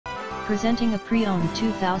Presenting a pre-owned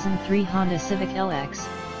 2003 Honda Civic LX.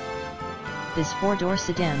 This four-door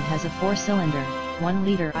sedan has a four-cylinder,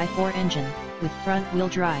 1-liter i4 engine, with front-wheel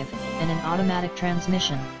drive, and an automatic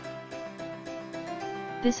transmission.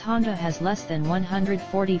 This Honda has less than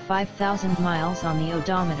 145,000 miles on the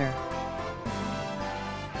odometer.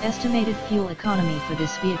 Estimated fuel economy for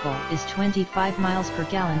this vehicle is 25 miles per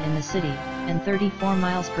gallon in the city, and 34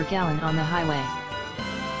 miles per gallon on the highway.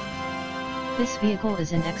 This vehicle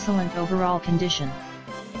is in excellent overall condition.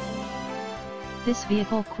 This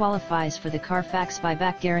vehicle qualifies for the Carfax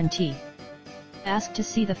buyback guarantee. Ask to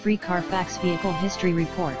see the free Carfax Vehicle History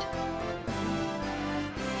Report.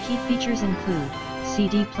 Key features include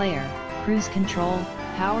CD player, cruise control,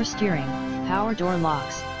 power steering, power door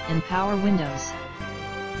locks, and power windows.